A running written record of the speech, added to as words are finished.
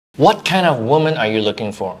What kind of woman are you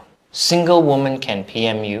looking for? Single woman can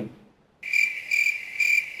PM you.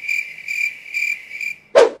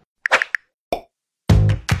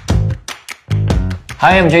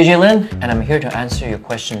 Hi, I'm JJ Lin, and I'm here to answer your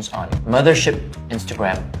questions on Mothership.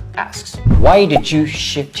 Instagram asks, why did you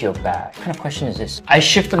shift your bag? What kind of question is this? I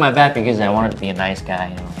shifted my bag because I wanted to be a nice guy,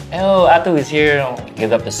 you know. Oh, Atu is here, I'll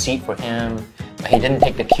give up the seat for him, but he didn't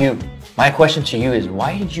take the cue. My question to you is,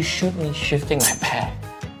 why did you shoot me shifting my bag?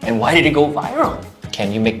 And why did it go viral?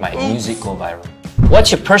 Can you make my music go viral? What's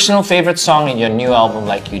your personal favorite song in your new album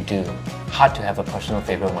Like You Do? Hard to have a personal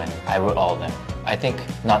favorite when I wrote all of them. I think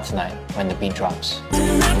Not Tonight, when the beat drops.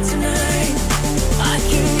 Not tonight, I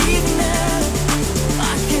can leave you now.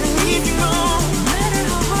 I can leave you wrong. No matter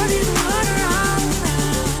how hard it is,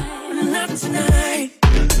 not tonight.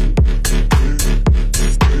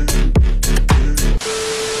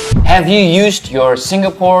 Have you used your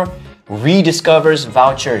Singapore Rediscovers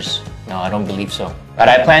vouchers? No, I don't believe so. But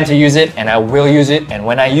I plan to use it, and I will use it, and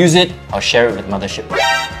when I use it, I'll share it with Mothership.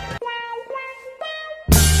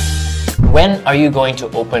 When are you going to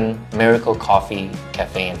open Miracle Coffee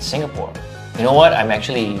Cafe in Singapore? You know what? I'm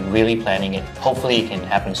actually really planning it. Hopefully it can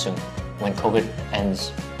happen soon, when COVID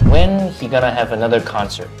ends. When he gonna have another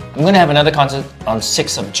concert? I'm gonna have another concert on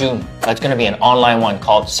 6th of June. It's gonna be an online one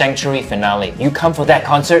called Sanctuary Finale. You come for that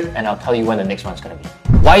concert and I'll tell you when the next one's gonna be.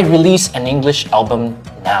 Why release an English album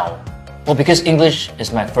now? Well, because English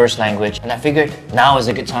is my first language and I figured now is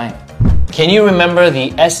a good time. Can you remember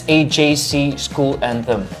the SAJC school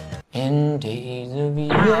anthem? In days of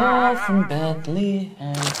yore from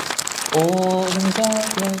Bethlehem, old and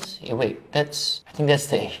darkness. Yeah, wait, I think that's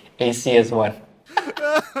the ACS one.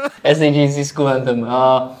 SAGC school anthem.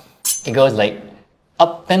 It goes like,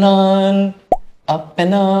 up and on, up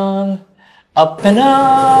and on, up and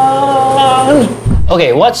on.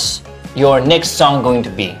 Okay, what's your next song going to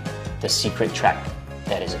be? The secret track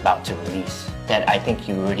that is about to release, that I think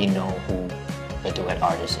you already know who the duet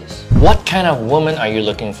artist is. What kind of woman are you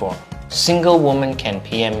looking for? Single woman can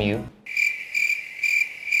PM you.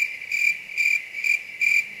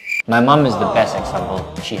 My mom is the best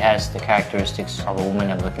example. She has the characteristics of a woman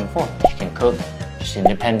I'm looking for. She can cook, she's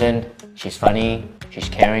independent, she's funny, she's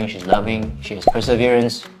caring, she's loving, she has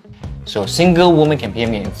perseverance. So single woman can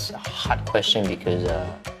PM me. It's a hard question because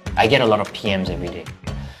I get a lot of PMs every day.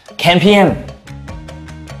 Can PM,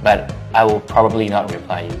 but I will probably not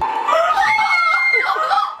reply you.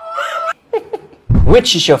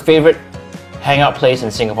 Which is your favorite hangout place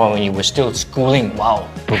in Singapore when you were still schooling? Wow,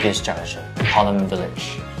 Bugis Junction, Holland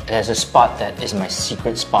Village. There's a spot that is my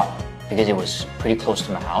secret spot because it was pretty close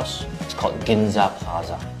to my house. It's called Ginza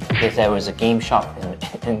Plaza. Because there was a game shop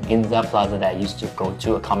in Ginza Plaza that I used to go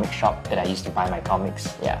to, a comic shop that I used to buy my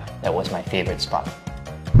comics. Yeah, that was my favorite spot.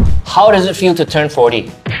 How does it feel to turn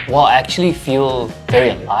 40? Well, I actually feel very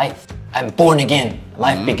alive. I'm born again.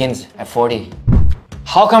 Life begins at 40.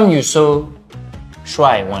 How come you're so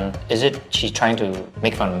shy one? Is it she's trying to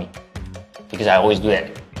make fun of me? Because I always do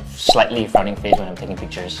that slightly frowning face when I'm taking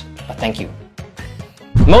pictures. But thank you.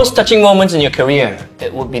 Most touching moments in your career,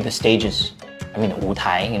 it would be the stages. I mean, 舞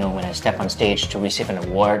台, you know, when I step on stage to receive an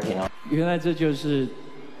award, you know. 原来这就是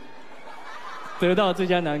得到最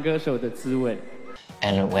佳男歌手的滋味.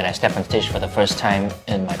 And when I step on stage for the first time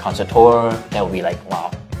in my concert tour, that would be like, wow,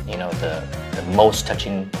 you know, the most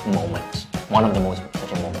touching moment. One of the most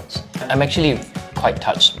touching moments. I'm actually quite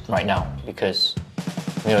touched right now because,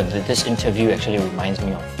 you know, this interview actually reminds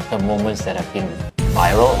me of the moments that have been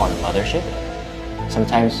viral on Mothership.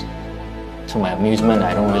 Sometimes, to my amusement,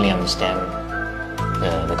 I don't really understand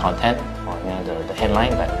the content or, you know, the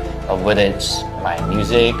headline, but whether it's my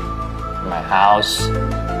music, my house,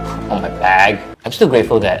 or my bag, I'm still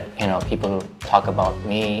grateful that, you know, people talk about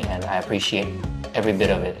me and I appreciate every bit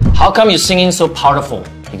of it. How come you're singing so powerful?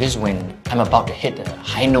 Because when I'm about to hit the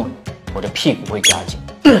high note or the peak,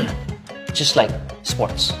 just like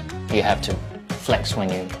sports, you have to flex when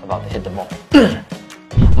you're about to hit the ball.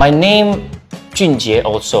 My name, Junjie,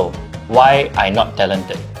 also. Why I not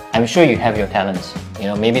talented? I'm sure you have your talents. You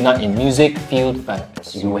know, maybe not in music field,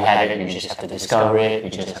 but you had it, you just have to discover it, you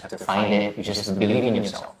just have to find it, you just have to believe in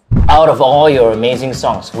yourself. Out of all your amazing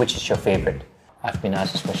songs, which is your favorite? I've been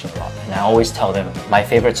asked this question a lot, and I always tell them my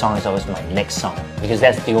favorite song is always my next song, because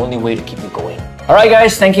that's the only way to keep me going. Alright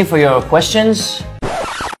guys, thank you for your questions.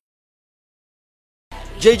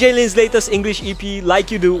 JJ Lin's latest English EP, Like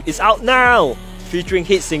You Do, is out now, featuring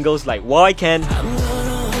hit singles like Why Can't,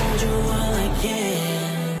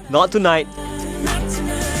 Not Tonight,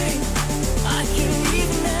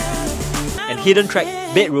 and hidden track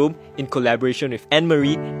Bedroom in collaboration with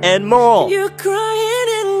Anne-Marie and more. You're crying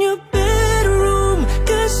in your bedroom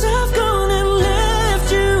 'cause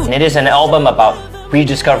And it is an album about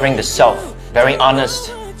rediscovering the self. Very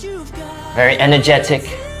honest, very energetic,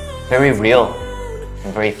 very real,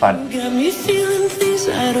 and very fun. Got me feeling things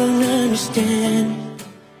I don't understand.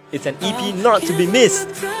 It's an EP not to be missed.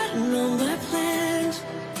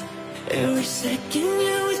 Every second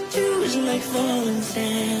you're with you is like falling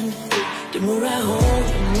sand. The more I hold,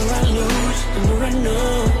 the more I lose, the more I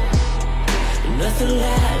know. Nothing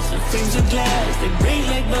lasts, the frames of glass, they break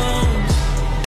like bones.